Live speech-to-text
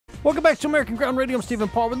Welcome back to American Ground Radio. I'm Stephen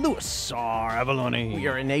Paul with Louis R. Avalone. We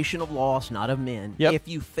are a nation of laws, not of men. Yep. If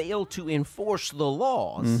you fail to enforce the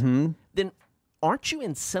laws, then aren't you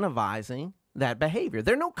incentivizing that behavior?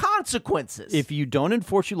 There are no consequences. If you don't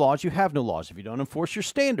enforce your laws, you have no laws. If you don't enforce your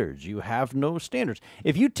standards, you have no standards.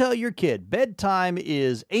 If you tell your kid bedtime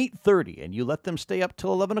is 8:30 and you let them stay up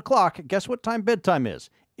till 11 o'clock, guess what time bedtime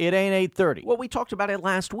is? It ain't 8:30. Well, we talked about it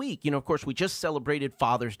last week. Of course, we just celebrated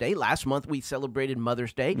Father's Day. Last month, we celebrated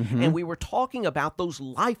Mother's Day. And we were talking about those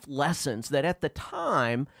life lessons that at the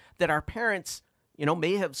time that our parents,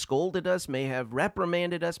 may have scolded us, may have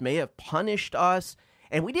reprimanded us, may have punished us.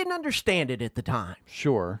 And we didn't understand it at the time.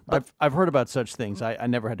 Sure. I've heard about such things. I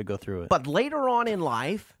never had to go through it. But later on in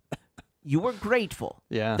life, you were grateful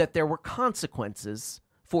that there were consequences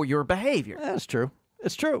for your behavior. That's true.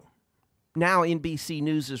 It's true. Now NBC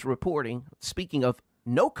News is reporting, speaking of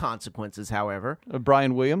no consequences, howeher.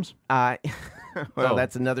 Brian Williams?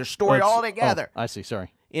 That's another story altogether. I see.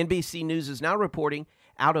 Sorry. NBC News is now reporting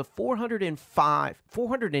out of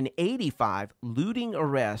 485 looting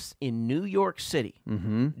arrests in New York City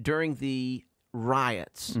during the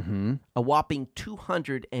riots, a whopping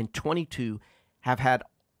 222 have had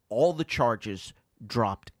all the charges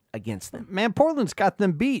dropped against them. Man, Portland's got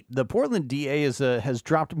them beat. The Portland DA has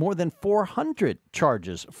dropped more than 400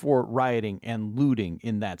 charges for rioting and looting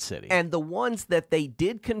in that city. And the ones that they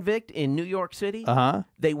did convict in New York City,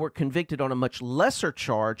 they were convicted on a much lesser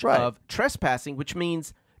charge of trespassing, which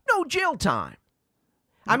means no jail time.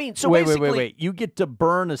 I mean, so basically... Wait. You get to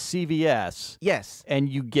burn a CVS. Yes. And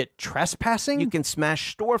you get trespassing? You can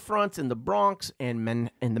smash storefronts in the Bronx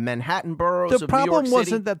and in the Manhattan boroughs of New York City. The problem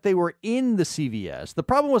wasn't that they were in the CVS. The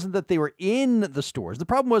problem wasn't that they were in the stores. The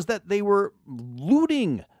problem was that they were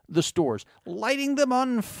looting the stores, lighting them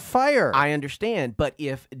on fire. I understand, but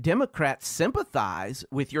if Democrats sympathize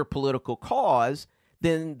with your political cause,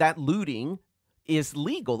 then that looting is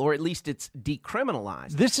legal, or at least it's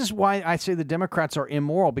decriminalized. This is why I say the Democrats are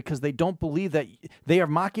immoral, because they don't believe that they are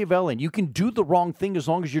Machiavellian. You can do the wrong thing as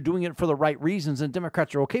long as you're doing it for the right reasons, and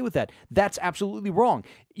Democrats are okay with that. That's absolutely wrong.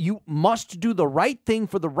 You must do the right thing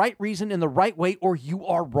for the right reason in the right way, or you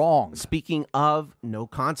are wrong. Speaking of no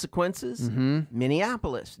consequences,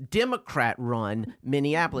 Minneapolis, Democrat-run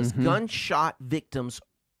Minneapolis, gunshot victims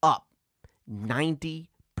up 90%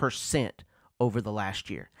 over the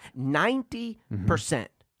last year. 90%.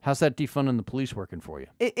 How's that defunding the police working for you?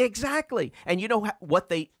 Exactly. And you know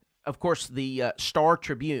what of course, the Star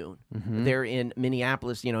Tribune there in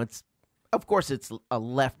Minneapolis, it's a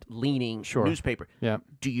left-leaning newspaper. Yeah.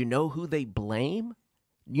 Do you know who they blame?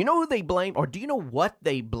 You know who they blame, or do you know what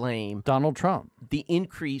they blame? Donald Trump. The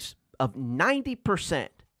increase of 90%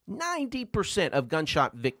 of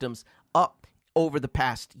gunshot victims up over the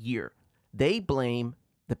past year. They blame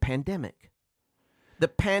the pandemic. The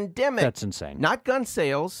pandemic. That's insane. Not gun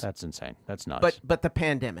sales. That's insane. That's nuts. But the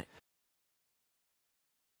pandemic.